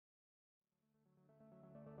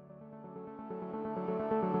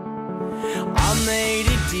I made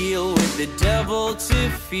a deal with the devil to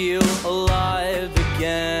feel alive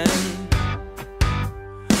again.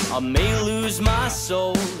 I may lose my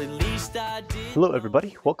soul, at least I did. Hello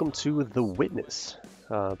everybody, welcome to The Witness.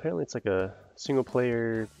 Apparently it's like a single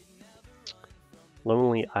player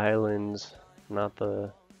Lonely Island, not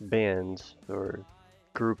the band or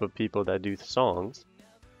group of people that do songs,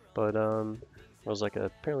 but I was like,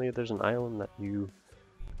 apparently there's an island that you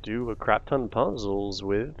do a crap ton of puzzles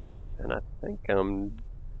with, and I think I'm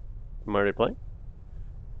already playing.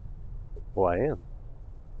 Well, I am.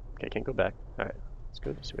 Okay, can't go back. Alright, let's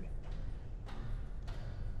go this way.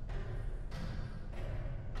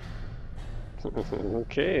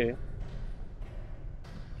 Okay.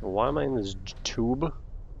 Why am I in this tube?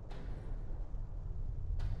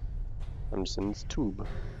 I'm just in this tube.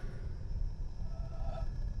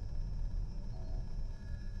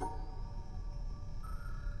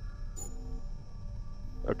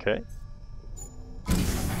 Okay.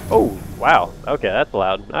 Oh, wow. Okay, that's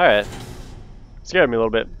loud. Alright. Scared me a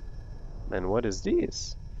little bit. And what is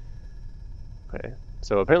this? Okay.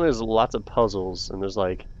 So apparently there's lots of puzzles, and there's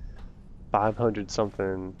like 500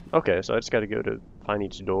 something. Okay, so I just gotta go to find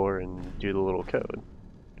each door and do the little code.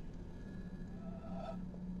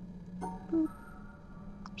 I'm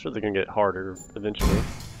sure they're gonna get harder eventually.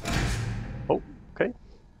 Oh, okay.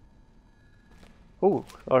 Oh,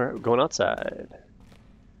 alright, we're going outside.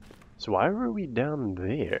 So why were we down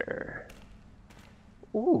there?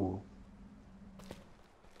 Ooh.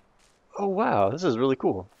 Oh wow, this is really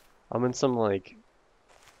cool. I'm in some like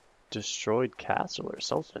destroyed castle or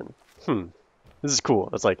something. This is cool.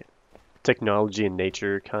 It's like technology and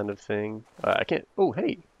nature kind of thing. I can't. Oh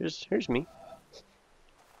hey, here's me.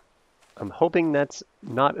 I'm hoping that's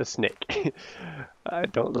not a snake. I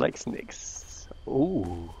don't like snakes.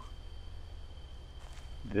 Ooh.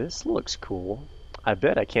 This looks cool. I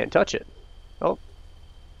bet I can't touch it. Oh.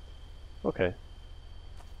 Okay.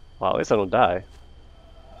 Well, at least I don't die.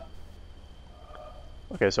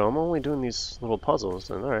 Okay, so I'm only doing these little puzzles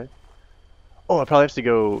then, alright. Oh, I probably have to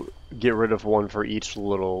go get rid of one for each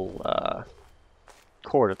little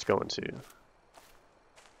chord it's going to.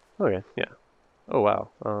 Okay, yeah. Oh wow.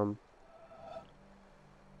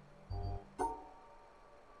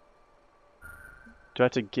 Do I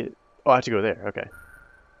have to get... Oh, I have to go there, okay.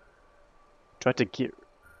 Do I have to get...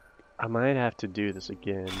 I might have to do this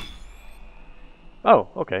again. Oh,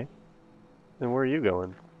 okay. Then where are you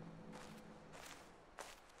going?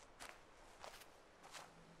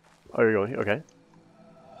 Oh, you're going here, okay.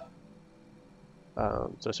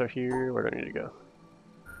 So I start here, where do I need to go?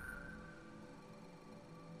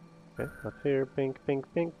 Okay, up here, pink, pink,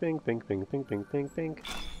 pink, pink, pink, pink, pink, pink, pink, pink.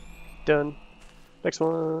 Done. Next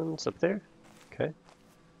one's up there. Okay.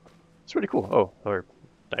 It's pretty cool. Oh, or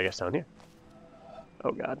I guess down here.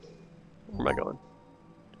 Oh god. Where am I going?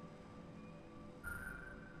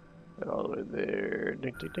 All the way there.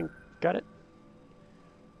 Ding, ding, ding. Got it.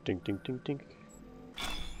 Ding, ding, ding, ding.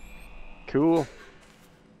 Cool.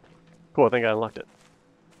 Cool, I think I unlocked it.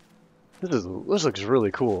 This looks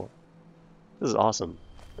really cool. This is awesome.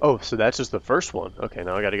 Oh, so that's just the first one. Okay,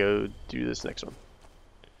 now I gotta go do this next one.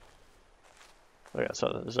 Oh yeah,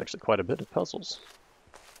 so there's actually quite a bit of puzzles.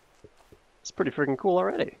 It's pretty freaking cool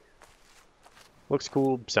already. Looks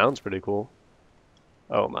cool, sounds pretty cool.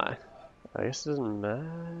 Oh my. I guess it doesn't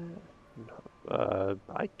matter.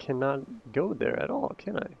 I cannot go there at all,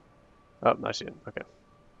 can I? Oh, I see it. Okay.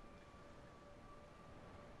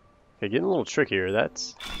 Okay, getting a little trickier. That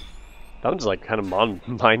one's like kind of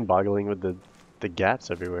mind-boggling with the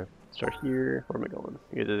gaps everywhere. Start here. Where am I going?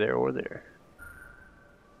 Either there or there.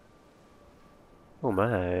 Oh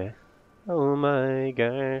my. Oh my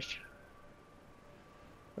gosh.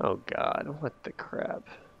 Oh god, what the crap.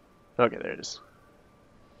 Okay, there it is.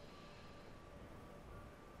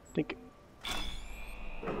 Think.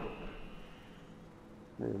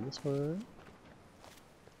 And this one.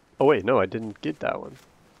 Oh wait, no, I didn't get that one.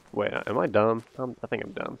 Wait, am I dumb? I think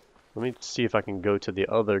I'm dumb. Let me see if I can go to the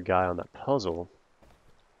other guy on that puzzle.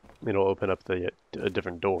 It'll open up a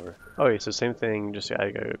different door. Oh yeah, so same thing, just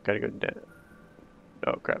I gotta go down.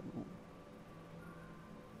 Oh crap.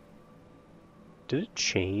 Did it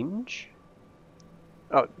change?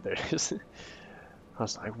 Oh, there it is. I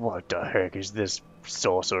was like, what the heck is this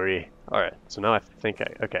sorcery? Alright, so now I think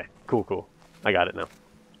okay, cool. I got it now.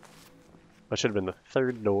 That should have been the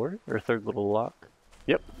third door, or third little lock.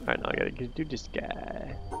 Yep, alright, now I gotta do this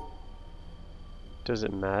guy. Does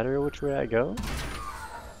it matter which way I go?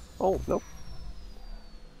 Oh, nope.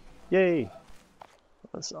 Yay!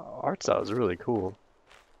 This art style is really cool.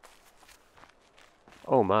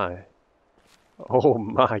 Oh my. Oh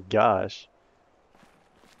my gosh.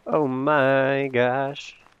 Oh my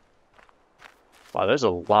gosh. Wow, there's a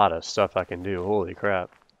lot of stuff I can do. Holy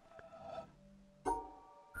crap.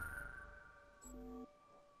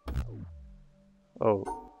 Oh,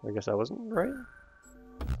 I guess I wasn't right?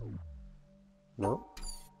 No?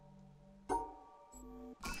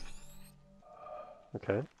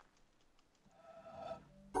 Okay.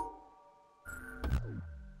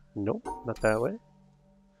 Nope, not that way.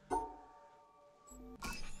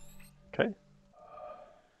 Okay.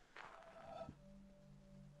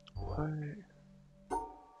 Why?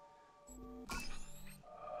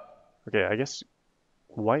 Okay, I guess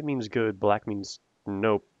white means good, black means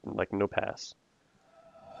nope, like no pass.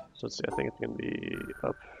 So let's see, I think it's gonna be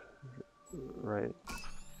up, right.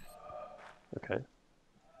 Okay.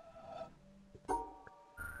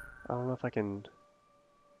 I don't know if I can...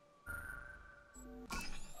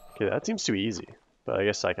 Okay, that seems too easy. But I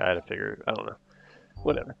guess like I had to figure, I don't know.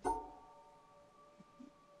 Whatever.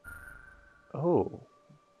 Oh.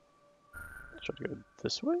 Try to go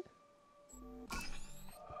this way?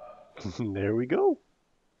 There we go.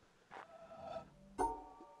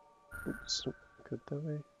 Oops, go that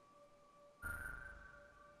way.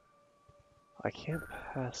 I can't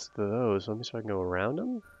pass those. Let me see if I can go around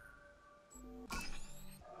them.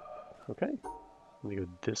 Okay. Let me go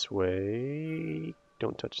this way.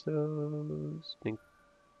 Don't touch those. Think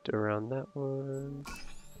around that one.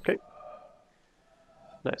 Okay.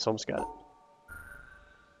 Nice, almost got it.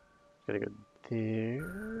 Gotta go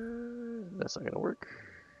there. That's not gonna work.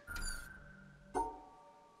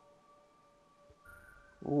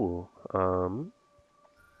 Ooh,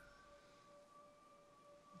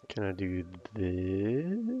 can I do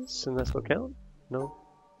this and that's what count? No,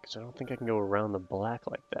 because I don't think I can go around the black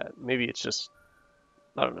like that. Maybe it's just,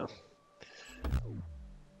 I don't know.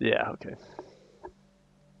 Yeah, okay.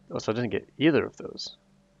 Oh, so I didn't get either of those.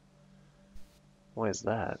 Why is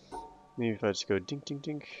that? Maybe if I just go dink, dink,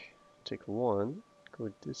 dink, take one, go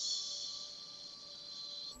with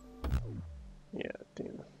this. Yeah,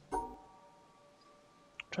 damn. I'm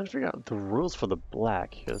trying to figure out the rules for the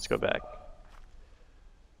black. Here, let's go back.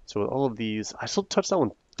 So with all of these, I still touched that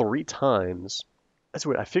one 3 times. That's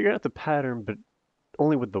weird. I figured out the pattern, but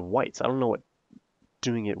only with the whites. I don't know what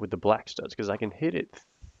doing it with the blacks does, because I can hit it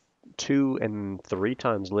 2 and 3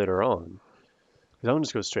 times later on. That one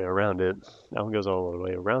just goes straight around it. That one goes all the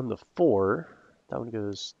way around the 4. That one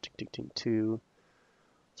goes tick, tick, tick, 2.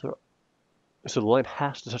 So the line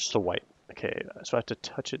has to touch the white. Okay, so I have to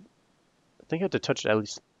touch it. I think I have to touch it at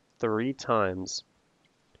least 3 times.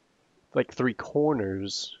 Like 3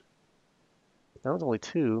 corners. That one's only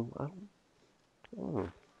 2. I don't, oh. Let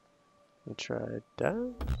me try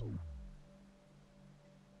that.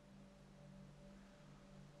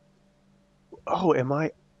 Oh, am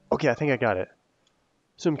I? Okay, I think I got it.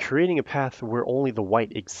 So I'm creating a path where only the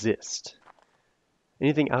white exists.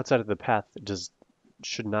 Anything outside of the path just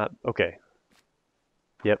should not. Okay.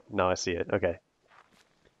 Yep, now I see it. Okay.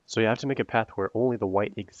 So you have to make a path where only the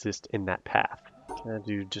white exists in that path. Can I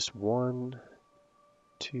do just 1,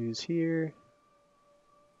 2's here?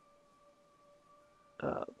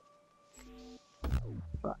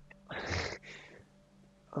 Fuck.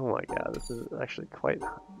 Oh my god, this is actually quite.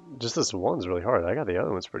 Just this one's really hard. I got the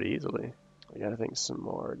other ones pretty easily. I gotta think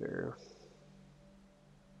smarter.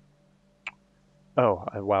 Oh,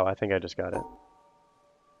 wow, I think I just got it.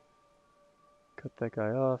 Cut that guy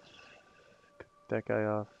off. Cut that guy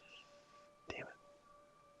off. Damn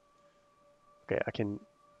it. Okay,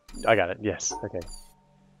 I got it. Yes, okay.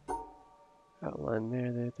 Outline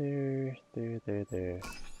there.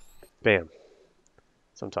 Bam.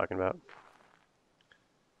 That's what I'm talking about.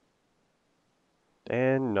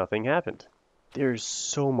 And nothing happened. There's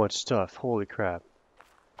so much stuff. Holy crap.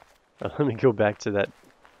 Let me go back to that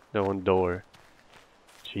one door.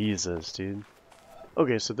 Jesus, dude.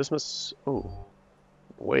 Okay, so this must... Oh.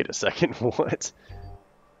 Wait a second. What?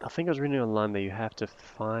 I think I was reading online that you have to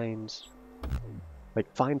find...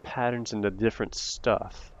 Like, find patterns in the different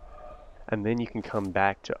stuff. And then you can come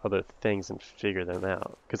back to other things and figure them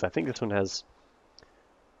out. Because I think this one has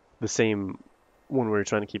the same one where you're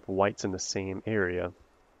trying to keep whites in the same area.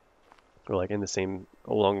 Or like in the same,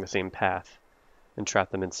 along the same path. And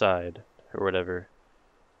trap them inside, or whatever.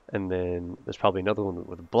 And then there's probably another one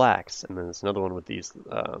with blacks. And then there's another one with these,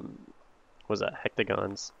 what was that,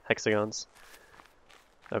 hexagons?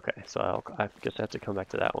 Okay, so I guess I have to come back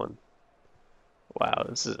to that one. Wow,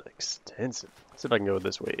 this is extensive. Let's see if I can go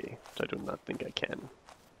this way, which I do not think I can.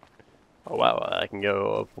 Oh wow, I can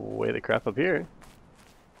go up way the crap up here.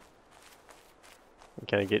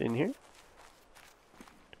 Can I get in here?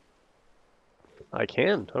 I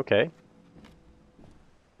can, okay.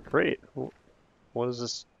 Great. What does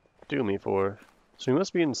this do me for? So we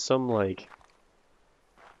must be in some, like,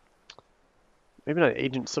 maybe not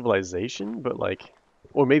ancient civilization, but like,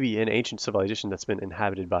 or maybe an ancient civilization that's been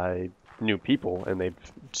inhabited by new people, and they've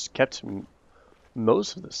just kept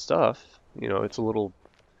most of the stuff. You know, it's a little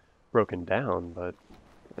broken down, but,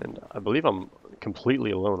 and I believe I'm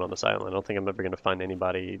completely alone on this island. I don't think I'm ever going to find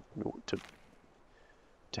anybody to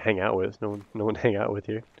hang out with. No one to hang out with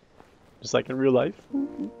here. Just like in real life.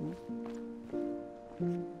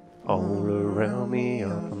 All around me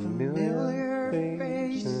are familiar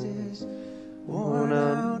faces, worn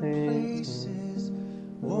out faces,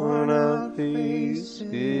 worn out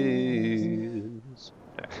faces.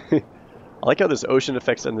 I like how there's ocean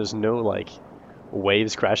effects and there's no like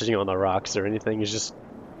waves crashing on the rocks or anything. It's just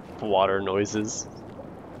water noises.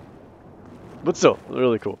 But still,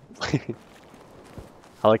 really cool.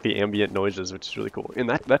 I like the ambient noises, which is really cool. And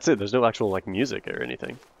that's it. There's no actual like music or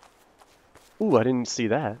anything. Ooh, I didn't see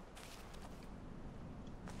that.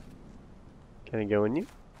 Can I go in you?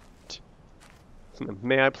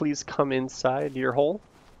 May I please come inside your hole?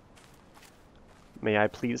 May I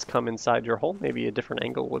please come inside your hole? Maybe a different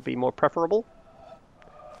angle would be more preferable.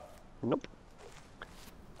 Nope.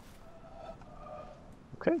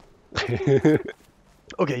 Okay.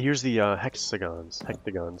 Okay, here's the hexagons.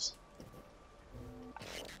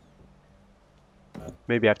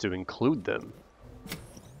 Maybe I have to include them.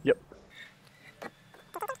 Yep.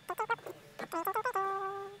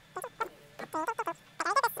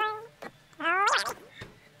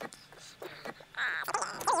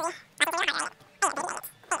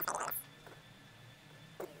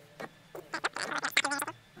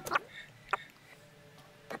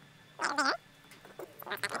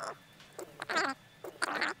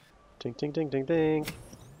 Ding, ding, ding, ding, ding.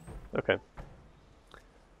 Okay.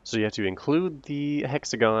 So you have to include the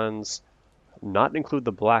hexagons, not include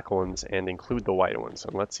the black ones, and include the white ones.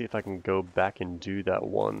 And let's see if I can go back and do that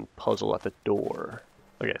one puzzle at the door.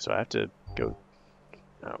 Okay, so I have to go...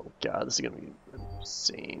 Oh god, this is gonna be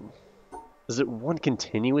insane. Is it one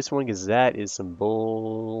continuous one? Because that is some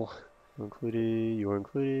bull... You're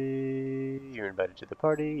included, you're invited to the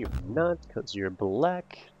party, you're not, because you're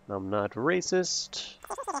black. I'm not racist.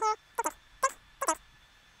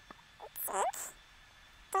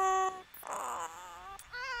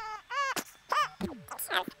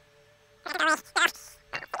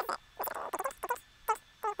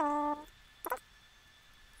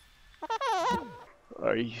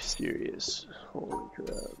 Are you serious? Holy crap.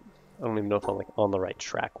 I don't even know if I'm like on the right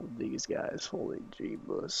track with these guys. Holy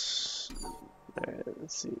Jeebus. Alright,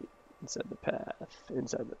 let's see. Inside the path.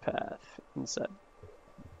 Inside the path. Inside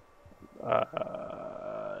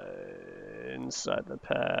the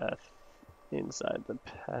path. Inside the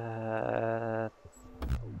path.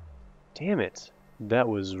 Damn it. That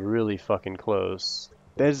was really fucking close.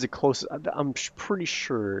 That is the closest. I'm pretty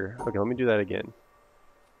sure. Okay, let me do that again.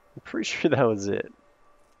 I'm pretty sure that was it.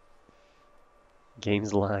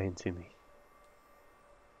 Game's lying to me.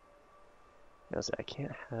 I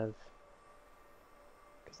can't have...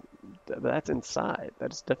 That's inside.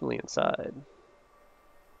 That's definitely inside.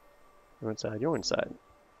 You're inside. You're inside.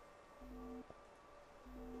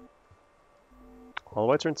 All the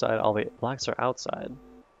whites are inside. All the blacks are outside.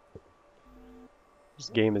 This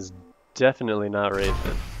game is definitely not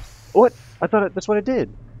racist. What? I thought that's what it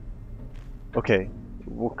did. Okay.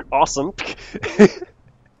 Well, awesome.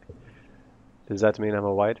 Does that mean I'm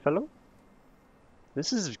a white fellow?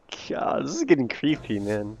 This is getting creepy,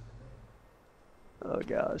 man. Oh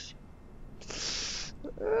gosh.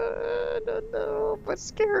 I don't know, but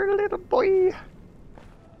scared little boy.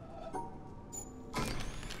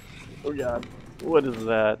 Oh god, what is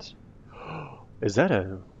that? Is that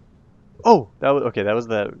a? Oh, that was okay. That was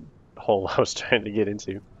that hole I was trying to get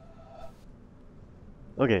into.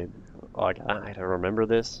 Okay, oh, I gotta remember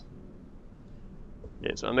this.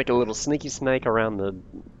 Yeah, so I make a little sneaky snake around the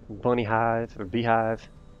bunny hive or beehive.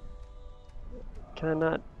 Can I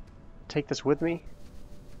not take this with me?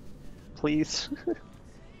 Please?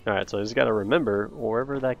 Alright, so I just gotta remember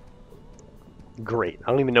wherever that... Great, I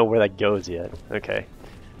don't even know where that goes yet. Okay.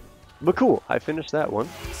 But cool, I finished that one.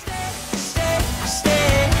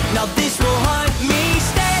 Now this will haunt